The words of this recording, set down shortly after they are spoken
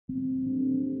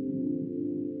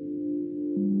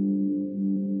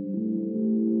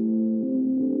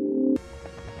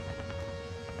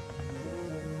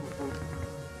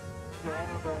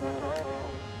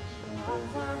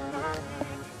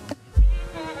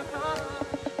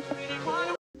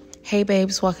Hey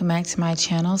babes, welcome back to my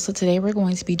channel. So today we're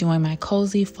going to be doing my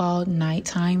cozy fall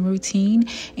nighttime routine,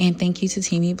 and thank you to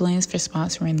Teamy Blends for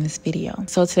sponsoring this video.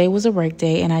 So today was a work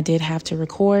day and I did have to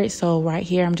record, so right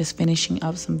here I'm just finishing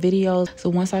up some videos. So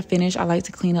once I finish, I like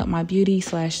to clean up my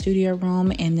beauty/studio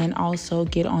room and then also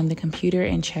get on the computer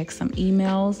and check some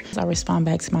emails. I respond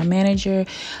back to my manager,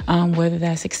 whether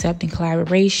that's accepting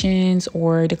collaborations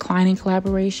or declining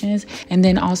collaborations. And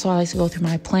then also I like to go through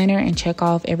my planner and check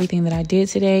off everything that I did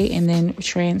today and then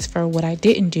transfer what I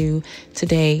didn't do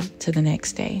today to the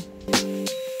next day.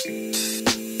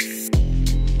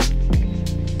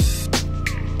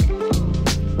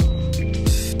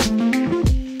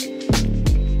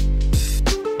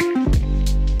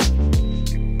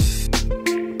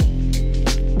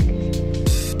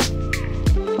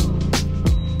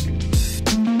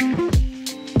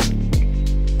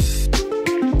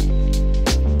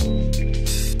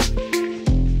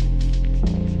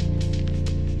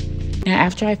 Now,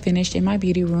 after I finished in my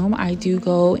beauty room, I do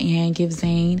go and give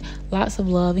Zane lots of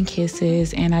love and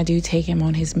kisses, and I do take him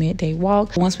on his midday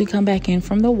walk. Once we come back in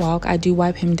from the walk, I do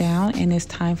wipe him down and it's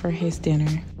time for his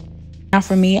dinner. Now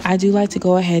for me, I do like to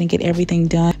go ahead and get everything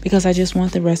done because I just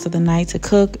want the rest of the night to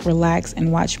cook, relax,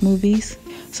 and watch movies.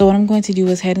 So what I'm going to do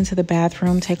is head into the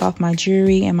bathroom, take off my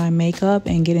jewelry and my makeup,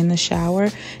 and get in the shower.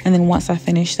 And then once I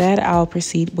finish that, I'll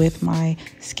proceed with my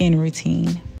skin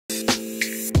routine.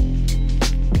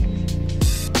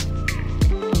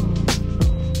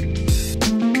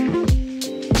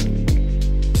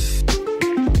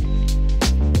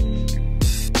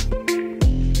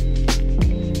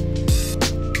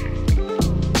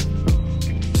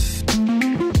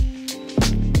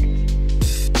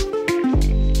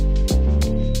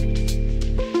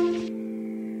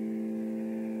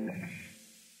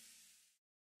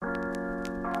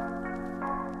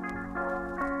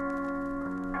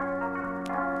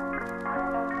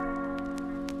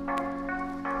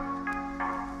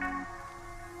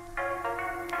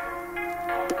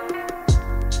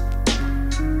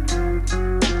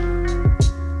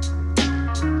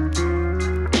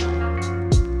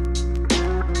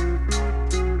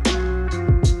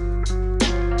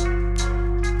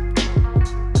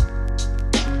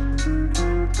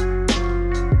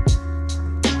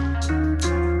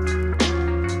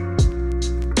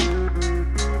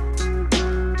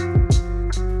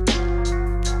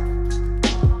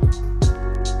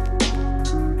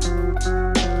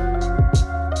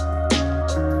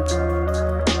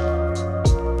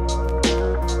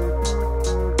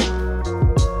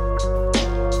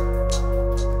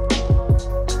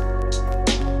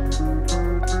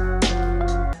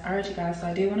 So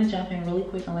I did want to jump in really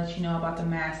quick and let you know about the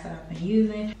mask that I've been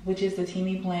using, which is the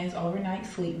Teamy Blends Overnight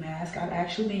Sleep Mask. I've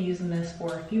actually been using this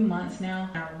for a few months now.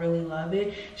 I really love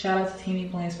it. Shout out to Teamy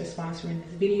Blends for sponsoring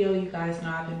this video. You guys know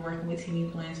I've been working with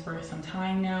Teamy Blends for some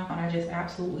time now, and I just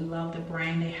absolutely love the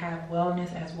brand. They have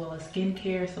wellness as well as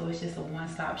skincare, so it's just a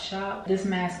one-stop shop. This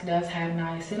mask does have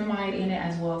niacinamide in it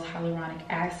as well as hyaluronic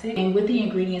acid, and with the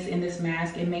ingredients in this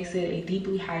mask, it makes it a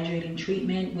deeply hydrating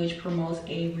treatment which promotes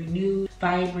a renewed,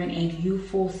 vibrant, and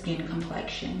youthful skin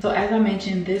complexion. So as I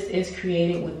mentioned, this is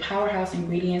created with powerhouse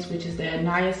ingredients, which is the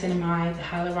niacinamide, the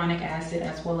hyaluronic acid,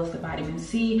 as well as the vitamin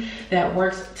C that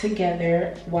works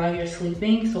together while you're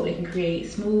sleeping, so it can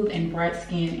create smooth and bright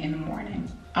skin in the morning.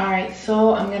 All right,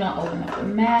 so I'm gonna open up the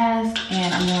mask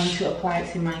and I'm going to apply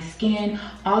it to my skin.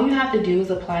 All you have to do is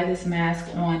apply this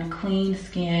mask on clean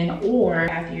skin or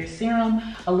after your serum.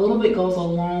 A little bit goes a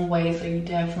long way, so you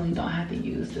definitely don't have to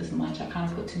use this much. I kind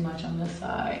of put too much on this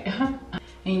side.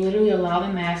 And you literally allow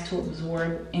the mask to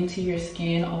absorb into your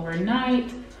skin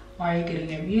overnight while you're getting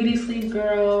your beauty sleep,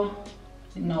 girl.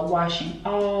 No washing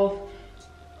off,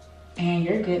 and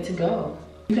you're good to go.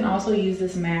 You can also use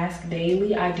this mask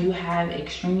daily. I do have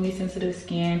extremely sensitive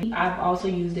skin. I've also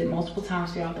used it multiple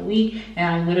times throughout the week, and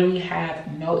I literally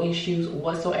have no issues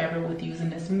whatsoever with using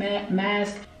this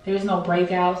mask. There's no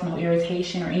breakouts, no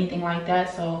irritation or anything like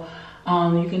that, so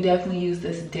you can definitely use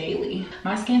this daily.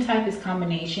 My skin type is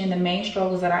combination. The main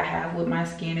struggles that I have with my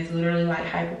skin is literally like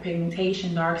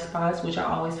hyperpigmentation, dark spots, which I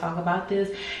always talk about this,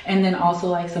 and then also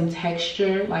like some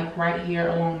texture like right here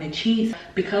along the cheeks.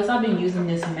 Because I've been using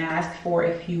this mask for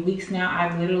a few weeks now,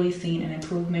 I've literally seen an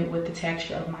improvement with the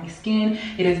texture of my skin.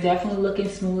 It is definitely looking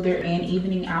smoother and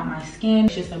evening out my skin.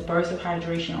 It's just a burst of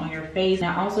hydration on your face.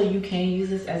 Now also you can use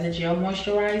this as a gel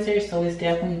moisturizer, so it's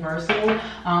definitely versatile,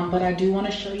 but I do want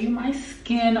to show you my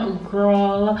skin,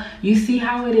 girl. You see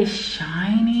how it is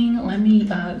shining? Let me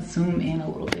zoom in a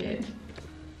little bit.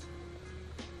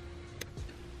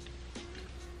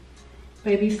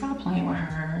 Baby, stop playing with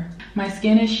her. My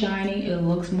skin is shiny, it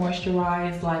looks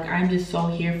moisturized. Like, I'm just so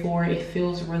here for it. It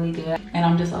feels really good, and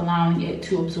I'm just allowing it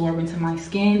to absorb into my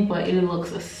skin, but it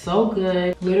looks so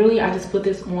good. Literally, I just put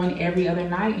this on every other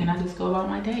night and I just go about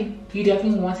my day. You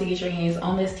definitely want to get your hands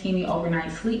on this Teami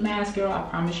Overnight Sleep Mask, girl. I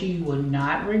promise you, you will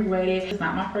not regret it. It's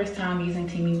not my first time using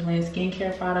Teami Blend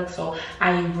skincare products, so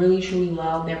I really truly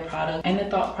love their product and the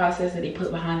thought process that they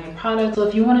put behind their product. So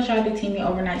if you want to try the Teami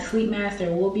Overnight Sleep Mask,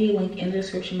 there will be a link in the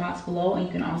description box below, and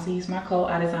you can also use my code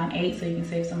iDESIGN8 so you can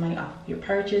save some money off of your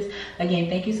purchase. Again,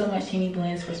 thank you so much, Teami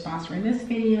Blends, for sponsoring this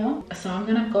video. So I'm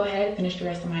gonna go ahead and finish the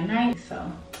rest of my night.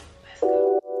 So let's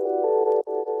go.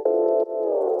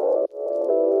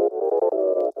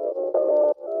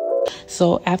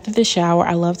 So after the shower,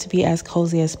 I love to be as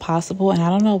cozy as possible. And I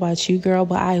don't know about you, girl,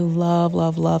 but I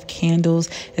love candles,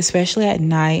 especially at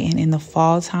night and in the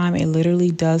fall time. It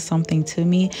literally does something to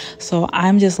me. So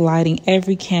I'm just lighting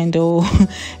every candle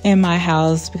in my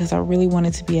house because I really want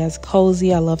it to be as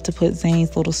cozy. I love to put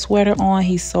Zane's little sweater on.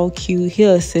 He's so cute.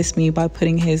 He'll assist me by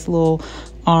putting his little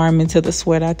arm into the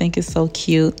sweater. I think it's so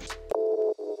cute.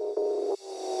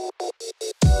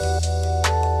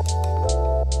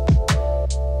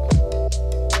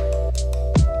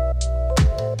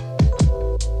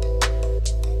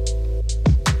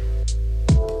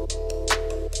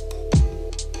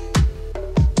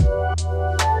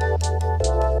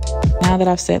 Now that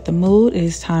I've set the mood, it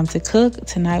is time to cook.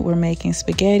 Tonight we're making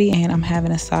spaghetti and I'm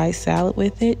having a side salad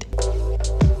with it.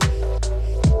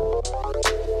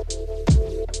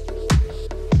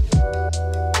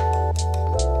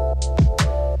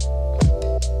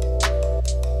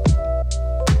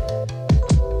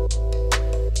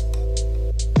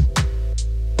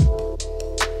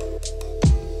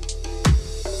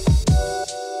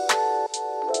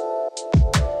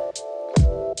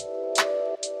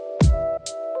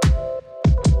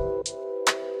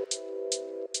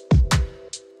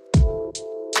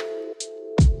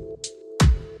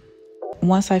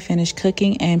 Once I finish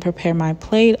cooking and prepare my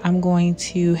plate, I'm going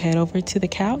to head over to the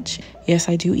couch. Yes,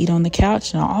 I do eat on the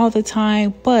couch, not all the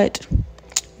time, but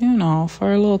you know,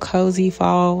 for a little cozy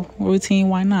fall routine,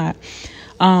 why not?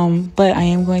 But I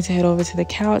am going to head over to the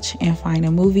couch and find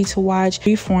a movie to watch.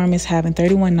 Freeform is having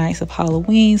 31 nights of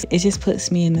Halloween. It just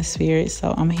puts me in the spirit,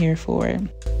 so I'm here for it.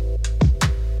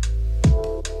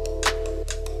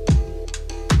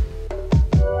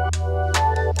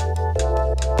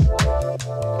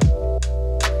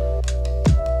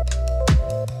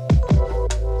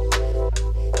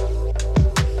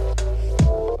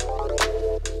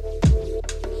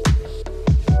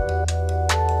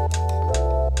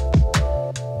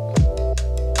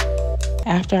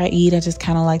 After I eat, I just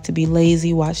kind of like to be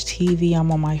lazy, watch TV.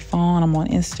 I'm on my phone, I'm on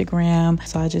Instagram.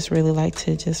 So I just really like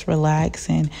to just relax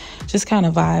and just kind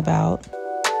of vibe out.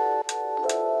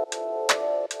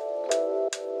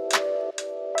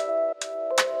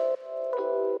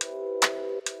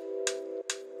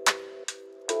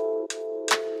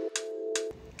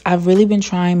 I've really been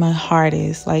trying my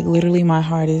hardest, like literally my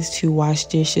hardest, to wash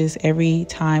dishes every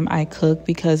time I cook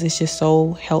because it's just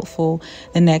so helpful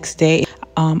the next day.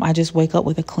 I just wake up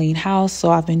with a clean house,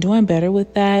 so I've been doing better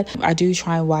with that. I do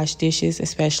try and wash dishes,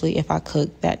 especially if I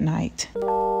cook that night.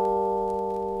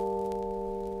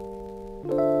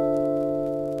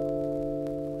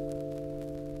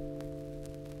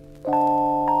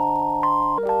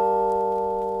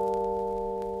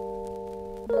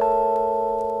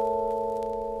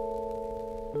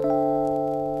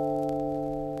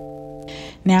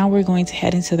 Now we're going to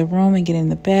head into the room and get in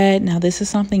the bed. Now this is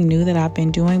something new that I've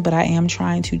been doing, but I am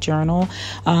trying to journal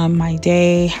my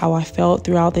day, how I felt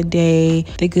throughout the day,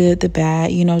 the good, the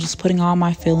bad, you know, just putting all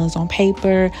my feelings on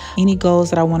paper, any goals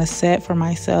that I want to set for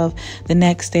myself the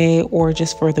next day or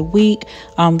just for the week.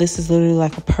 This is literally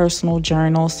like a personal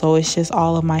journal, so it's just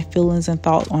all of my feelings and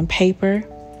thoughts on paper.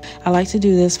 I like to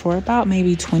do this for about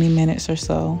maybe 20 minutes or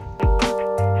so.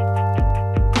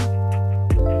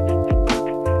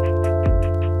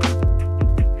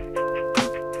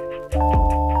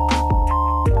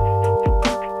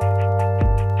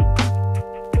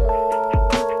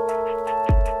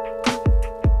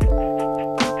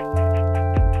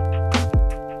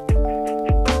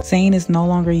 Zane is no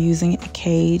longer using a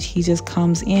cage. He just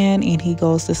comes in and he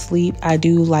goes to sleep. I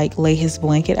do like lay his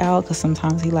blanket out because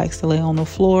sometimes he likes to lay on the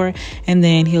floor, and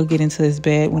then he'll get into his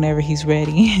bed whenever he's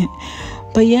ready.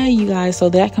 But yeah, you guys, so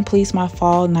that completes my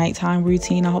fall nighttime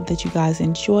routine. I hope that you guys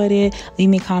enjoyed it. Leave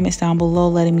me comments down below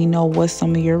letting me know what's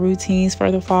some of your routines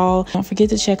for the fall. Don't forget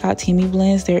to check out Teami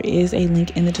Blends. There is a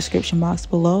link in the description box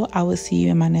below. I will see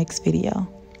you in my next video.